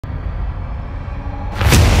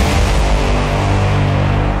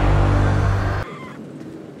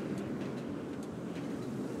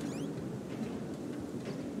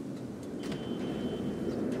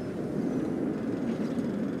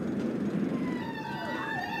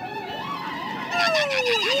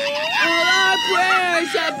All our prayers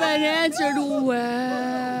have been answered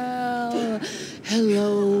well.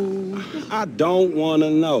 Hello. I don't want to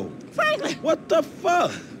know. Franklin! What the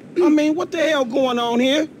fuck? I mean, what the hell going on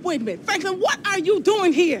here? Wait a minute. Franklin, what are you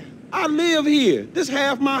doing here? I live here. This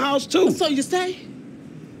half my house, too. So you say?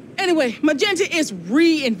 Anyway, Magenta is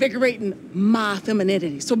reinvigorating my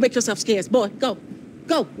femininity. So make yourself scarce. Boy, go.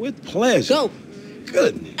 Go. With pleasure. Go.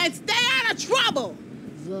 Goodness. And stay out of trouble.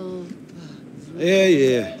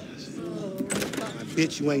 Yeah. I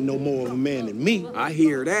bet you ain't no more of a man than me. I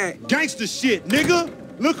hear that. Gangster shit, nigga.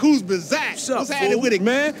 Look who's bizarre. What's happening with it,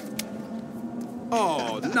 man?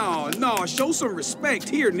 Oh, no. Show some respect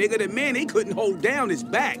here, nigga. The man, they couldn't hold down his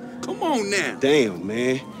back. Come on now. Damn,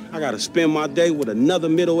 man. I gotta spend my day with another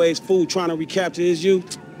middle-aged fool trying to recapture his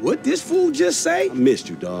youth. What this fool just say? I missed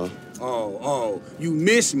you, dawg. Oh, you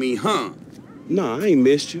miss me, huh? Nah, I ain't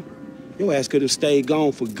missed you. Your ass could have stayed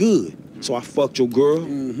gone for good. So I fucked your girl,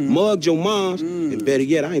 mugged your moms, and better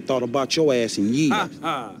yet, I ain't thought about your ass in years.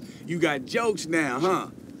 Ha. You got jokes now, huh?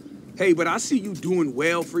 Hey, but I see you doing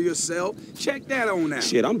well for yourself. Check that on out.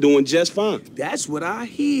 Shit, I'm doing just fine. That's what I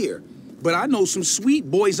hear. But I know some sweet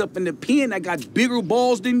boys up in the pen that got bigger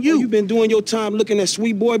balls than you. Oh, you been doing your time looking at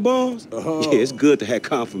sweet boy balls? Yeah, it's good to have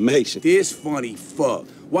confirmation. This funny fuck.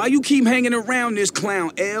 Why you keep hanging around this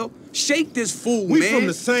clown, L? Shake this fool, We man. from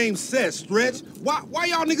the same set, Stretch. Why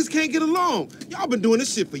y'all niggas can't get along? Y'all been doing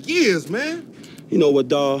this shit for years, man. You know what,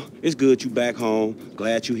 dawg? It's good you back home.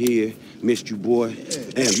 Glad you here. Missed you, boy.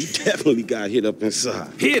 Damn, you definitely got hit up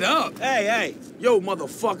inside. Hit up? Hey. Yo,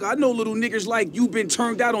 motherfucker, I know little niggas like you been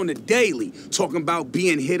turned out on the daily. Talking about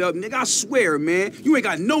being hit up, nigga. I swear, man, you ain't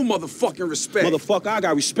got no motherfucking respect. Motherfucker, I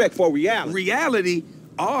got respect for reality. Reality?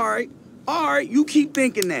 All right, you keep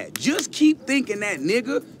thinking that. Just keep thinking that,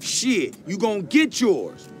 nigga. Shit, you gonna get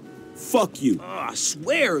yours. Fuck you. I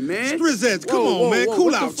swear, man. Strizzets, come on, man.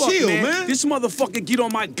 Cool out. Fuck, Chill, man. This motherfucker get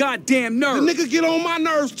on my goddamn The nerves. nigga get on my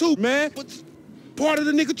nerves, too, man. What's part of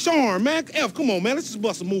the nigga charm, man? F, come on, man. Let's just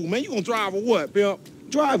bust a move, man. You gonna drive or what, pimp?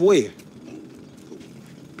 Drive where?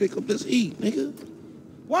 Pick up this heat, nigga.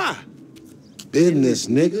 Why? Business,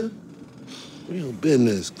 nigga. Real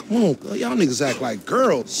business. Come on, y'all niggas act like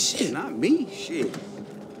girls. Shit. Not me, shit.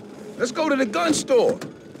 Let's go to the gun store.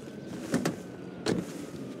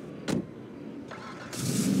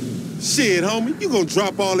 Shit, homie, you gonna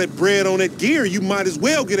drop all that bread on that gear, you might as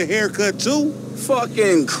well get a haircut, too.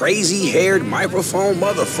 Fucking crazy-haired microphone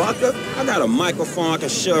motherfucker. I got a microphone I can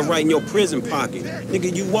shove right in your prison pocket.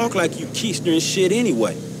 Nigga, you walk like you keister and shit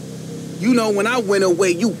anyway. You know, when I went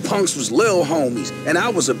away, you punks was little homies, and I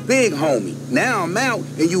was a big homie. Now I'm out,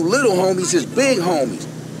 and you little homies is big homies.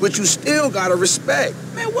 But you still gotta respect.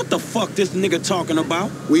 Man, what the fuck this nigga talking about?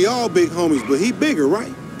 We all big homies, but he bigger,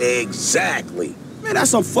 right? Exactly. Man,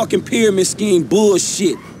 that's some fucking pyramid scheme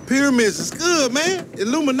bullshit. Pyramids is good, man.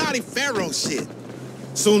 Illuminati pharaoh shit.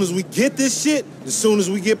 Soon as we get this shit, as soon as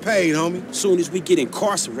we get paid, homie. Soon as we get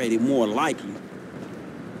incarcerated, more likely.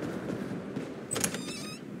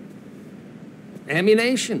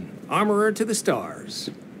 Ammunition. Armorer to the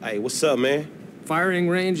stars. Hey, what's up, man? Firing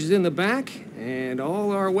range is in the back, and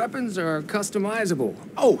all our weapons are customizable.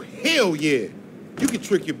 Oh, hell yeah. You can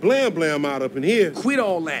trick your blam out up in here. Quit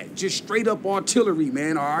all that. Just straight up artillery,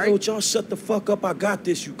 man, all right? Hey, would y'all shut the fuck up? I got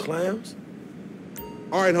this, you clowns.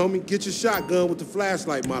 All right, homie, get your shotgun with the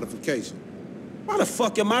flashlight modification. Why the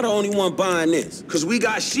fuck am I the only one buying this? Cause we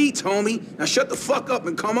got sheets, homie. Now shut the fuck up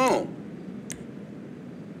and come on.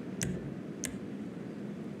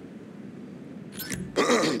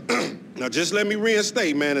 Now, just let me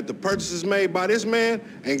reinstate, man, that the purchases made by this man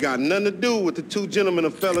ain't got nothing to do with the two gentlemen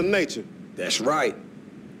of felon nature. That's right.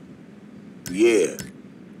 Yeah.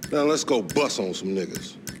 Now, let's go bust on some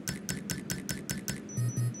niggas.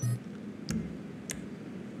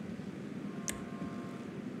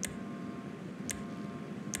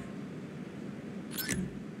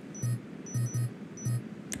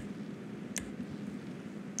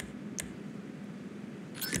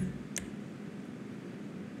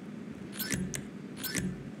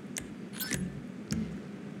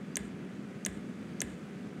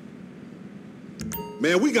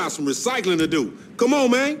 Man, we got some recycling to do. Come on,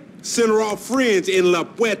 man. Send her off friends in La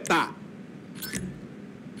Puerta.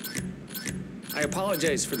 I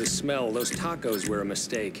apologize for the smell. Those tacos were a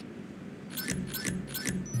mistake.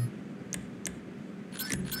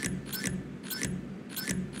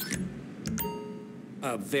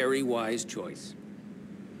 A very wise choice.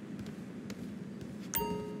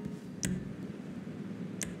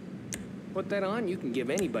 Put that on, you can give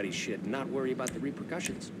anybody shit and not worry about the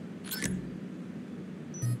repercussions.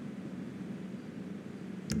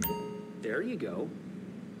 There you go.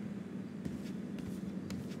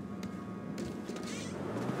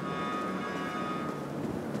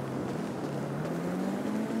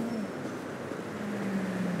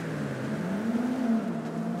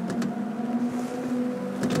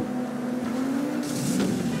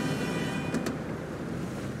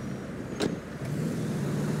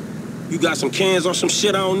 You got some cans or some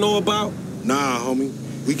shit I don't know about? Nah, homie.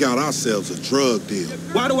 We got ourselves a drug deal.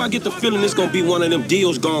 Why do I get the feeling it's gonna be one of them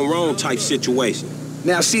deals gone wrong type situation?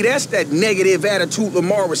 Now, see, that's that negative attitude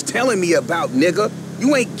Lamar was telling me about, nigga.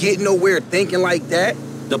 You ain't getting nowhere thinking like that.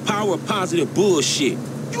 The power of positive bullshit.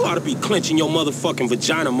 You ought to be clenching your motherfucking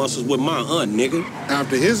vagina muscles with my aunt, nigga.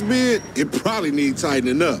 After his bid, it probably needs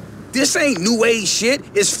tightening up. This ain't new age shit,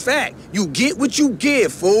 it's fact. You get what you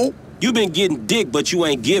give, fool. You been getting dick, but you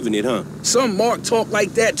ain't giving it, huh? Some Mark talk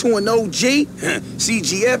like that to an OG?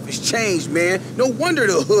 CGF has changed, man. No wonder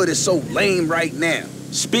the hood is so lame right now.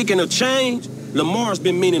 Speaking of change, Lamar's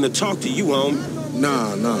been meaning to talk to you, homie.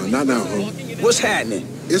 Nah, not now, homie. What's happening?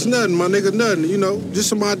 It's nothing, my nigga, nothing, you know. Just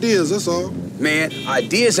some ideas, that's all. Man,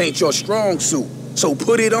 ideas ain't your strong suit, so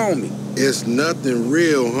put it on me. It's nothing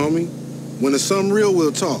real, homie. When it's something real,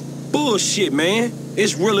 we'll talk. Bullshit, man.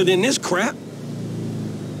 It's realer than this crap.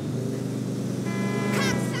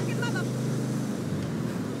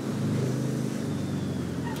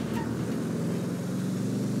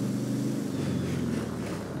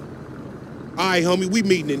 All right, homie, we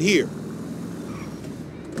meeting in here.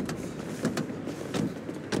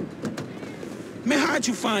 Man, how'd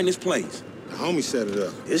you find this place? The homie set it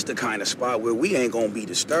up. It's the kind of spot where we ain't gonna be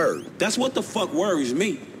disturbed. That's what the fuck worries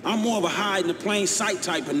me. I'm more of a hide in the plain sight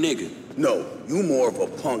type of nigga. No, you more of a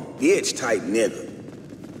punk bitch type nigga.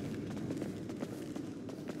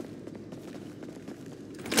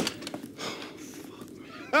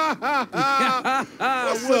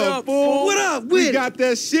 What's up, fool? What up with We it? got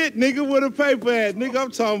that shit, nigga, with a paper at. Nigga,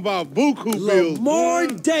 I'm talking about buku bills. Lamar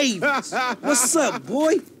boy. Davis. What's up,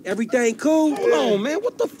 boy? Everything cool? Hold on, man.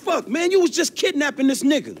 What the fuck, man? You was just kidnapping this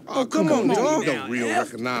nigga. Oh, come on, dog. You don't real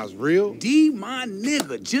recognize real. D, my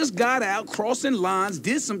nigga, just got out crossing lines,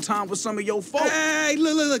 did some time with some of your folks. Hey,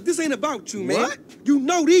 look, this ain't about you, man. What? You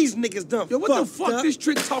know these niggas done Yo, what the fucked fuck up. this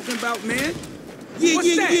trick talking about, man? Yeah,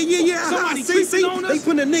 What's that? yeah. Somebody See, creeping on they us?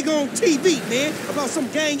 putting a nigga on TV, man, about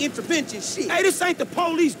some gang intervention shit. Hey, this ain't the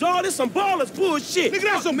police, dog. This some ballers bullshit. Nigga,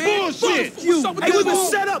 that's some man. bullshit. Fuck you. Hey, we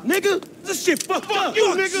was set up, nigga. This shit fucked up. you,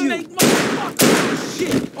 nigga. Snake motherfucker.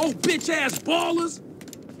 Shit. Oh, bitch-ass ballers.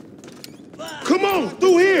 Come on,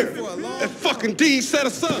 through here. That fucking D set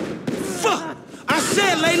us up. Fuck. I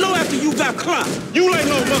said lay low after you got clocked. You lay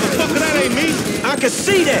low, motherfucker. That ain't me. I can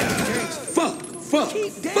see that. Fuck.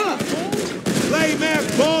 Lame ass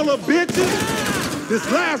baller bitches. This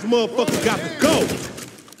last motherfucker got to go.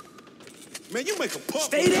 Man, you make a puff.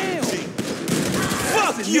 Stay down.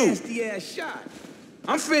 Fuck you. Nasty ass shot.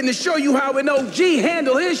 I'm fitting to show you how an OG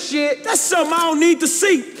handle his shit. That's something I don't need to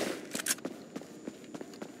see.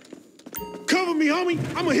 Cover me, homie.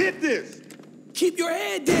 I'ma hit this. Keep your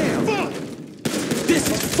head down. Fuck. This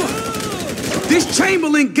is fuck. This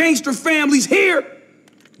Chamberlain gangster family's here.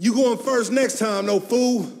 You going first next time, no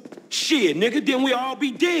fool. Shit, nigga, then we all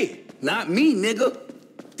be dead. Not me, nigga.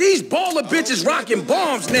 These baller bitches rocking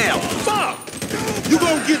bombs now. Fuck. You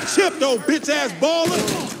gonna get chipped, old bitch-ass baller.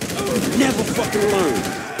 Never fucking learn.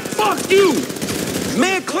 Fuck you.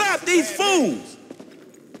 Man, clap these fools.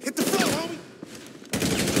 Hit the floor, homie.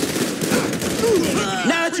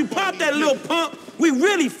 Now that you popped that little pump, we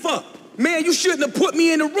really fucked. Man, you shouldn't have put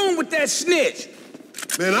me in the room with that snitch.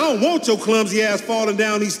 Man, I don't want your clumsy ass falling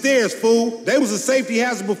down these stairs, fool. They was a safety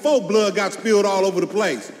hazard before blood got spilled all over the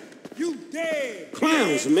place. You dead.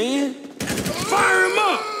 Clowns, man. Fire him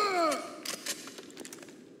up!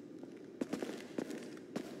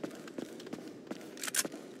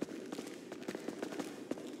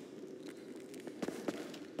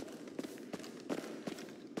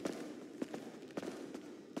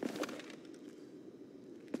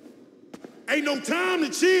 Ain't no time to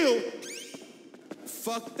chill.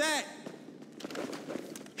 Fuck that.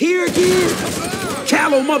 Here again?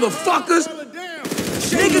 Callow motherfuckers.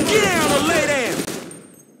 Nigga, get down or lay down.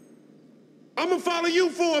 I'm gonna follow you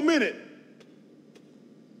for a minute.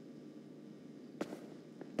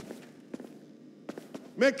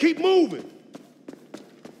 Man, keep moving.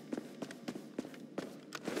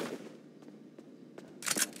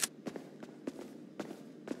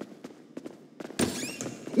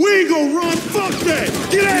 We ain't gonna run, fuck that!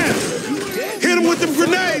 Get out! Hit him with them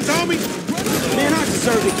grenades, homie! Man, I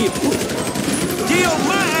deserve to get put. Deal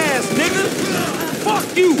my ass, nigga.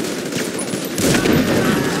 Fuck you.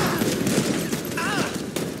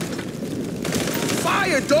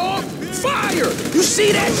 Fire, dog. Fire. You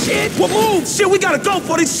see that shit? Well, move. Shit, we gotta go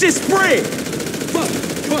for this shit spread. Fuck.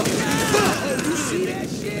 You see that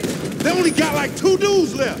shit? They only got like 2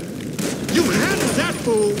 dudes left. You handled that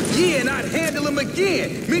fool. Yeah, and I'd handle him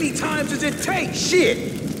again. Many times as it takes. Shit.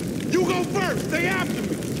 You go first. Stay after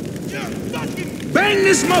me. Yeah, fucking. Bang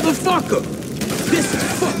this motherfucker. This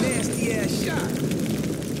is fuck. Nasty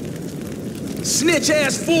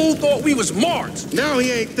Snitch-ass fool thought we was marks. Now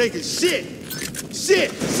he ain't thinking shit.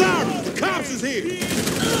 Shit, sorry, the cops is here.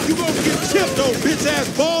 You gonna get chipped, old bitch-ass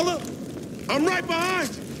baller? I'm right behind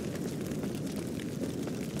you.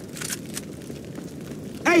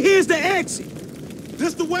 Hey, here's the exit.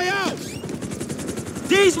 This the way out.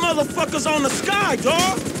 These motherfuckers on the sky,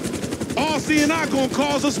 dawg. RC and I gonna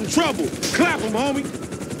cause us some trouble. Clap them, homie.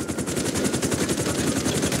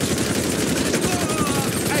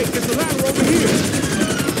 Hey, it's a ladder over here.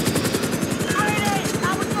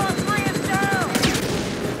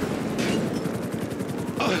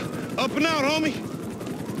 Up and out, homie.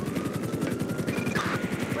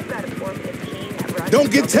 Don't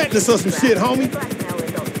get tetanus or some shit, homie.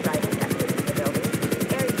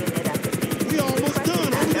 We almost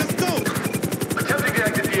done, homie. Let's go. Attempting to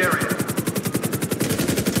exit the area.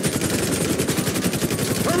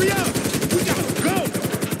 Hurry up. We gotta go.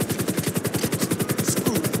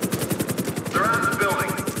 Screw it. Surround the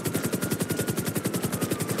building.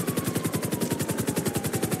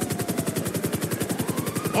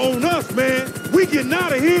 On us, man. We getting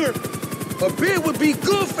out of here. A bid would be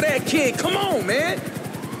good for that kid. Come on, man.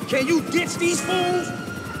 Can you ditch these fools?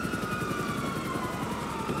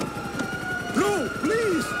 No,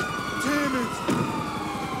 please. Damn it.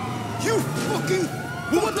 You fucking...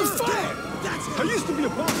 What the fuck? I used to be a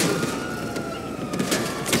boxer.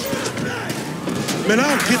 Man, I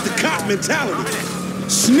don't get the cop mentality.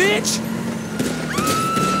 Snitch?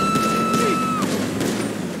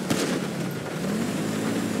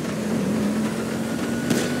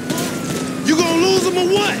 You gonna lose him or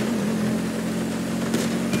what?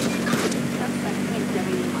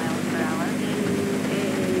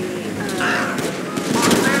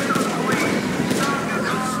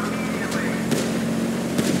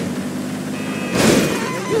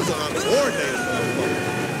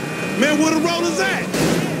 Man, where the rollers at?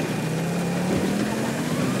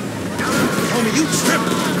 Homie, you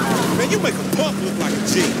tripping. Man, you make a buck look like a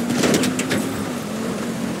G.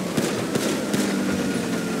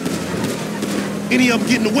 Any of them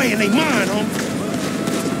getting away in they mind, homie.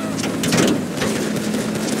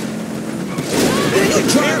 Man, you're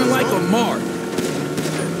driving like a mark.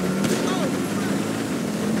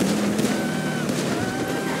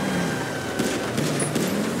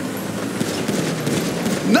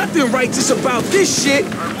 Nothing righteous about this shit,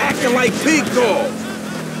 acting like big dogs.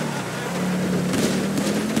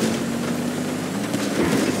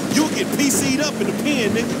 You'll get PC'd up in the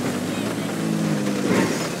pen, nigga.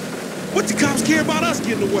 What the cops care about us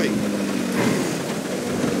getting away?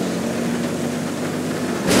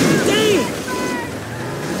 Damn!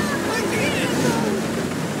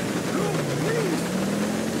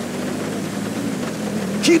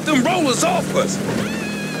 Keep them rollers off us.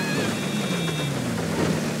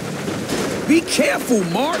 Be careful,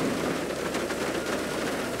 Mark.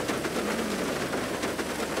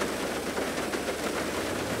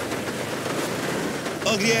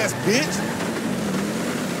 Ugly ass bitch.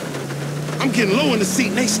 I'm getting low in the seat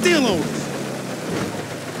and they still on us.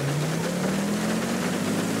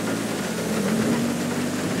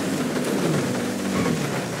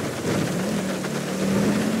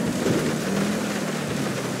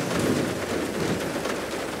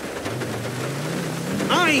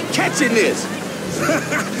 I ain't catching this.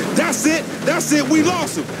 That's it, we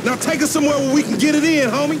lost him. Now take us somewhere where we can get it in,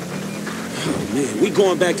 homie. Oh, man, we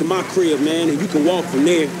going back to my crib, man, and you can walk from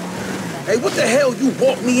there. Hey, what the hell you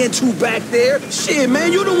walked me into back there? Shit,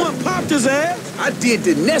 man, you the one popped his ass. I did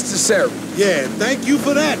the necessary. Yeah, thank you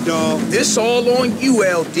for that, dawg. This all on you,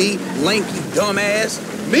 LD, lanky dumbass.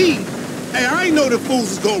 Me? Hey, I ain't know the fools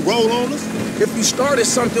was gonna roll on us. If you started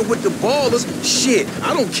something with the ballers, shit,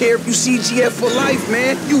 I don't care if you CGF for life,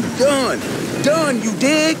 man. You done. Done, you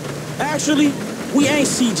dig? Actually, we ain't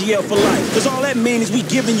CGL for life, because all that means is we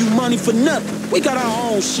giving you money for nothing. We got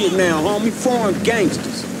our own shit now, homie, foreign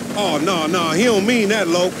gangsters. Oh, no, he don't mean that,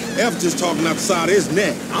 Lo. F just talking out the side of his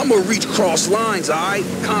neck. I'ma reach cross lines, all right?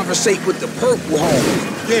 Conversate with the purple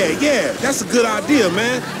homies. Yeah, that's a good idea,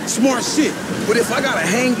 man. Smart shit. But if I gotta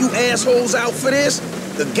hang you assholes out for this,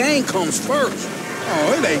 the gang comes first.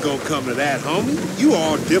 Oh, it ain't gonna come to that, homie. You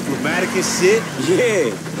all diplomatic and shit.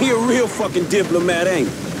 Yeah, he a real fucking diplomat, ain't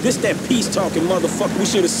he? This that peace-talking motherfucker we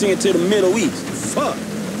should have sent to the Middle East. Fuck.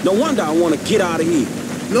 No wonder I want to get out of here.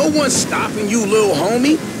 No one's stopping you, little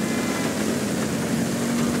homie.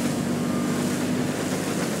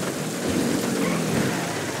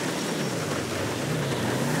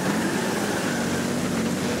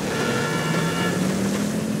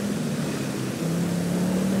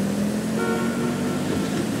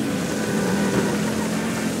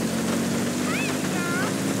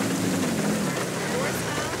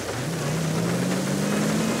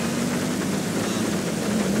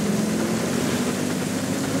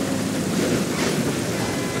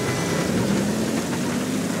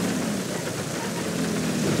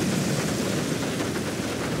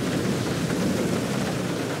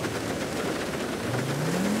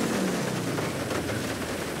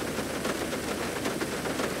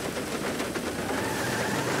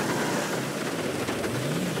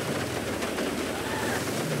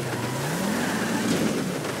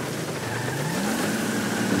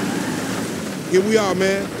 Here we are,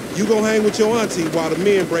 man. You gonna hang with your auntie while the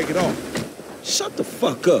men break it off. Shut the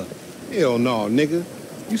fuck up. Hell no, nigga.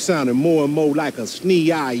 You sounding more and more like a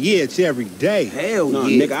snee-eye itch every day. Hell No,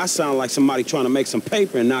 yeah. nigga, I sound like somebody trying to make some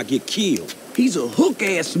paper and not get killed. He's a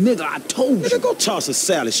hook-ass nigga, I told you. Nigga, go toss a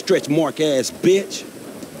salad, stretch mark ass bitch.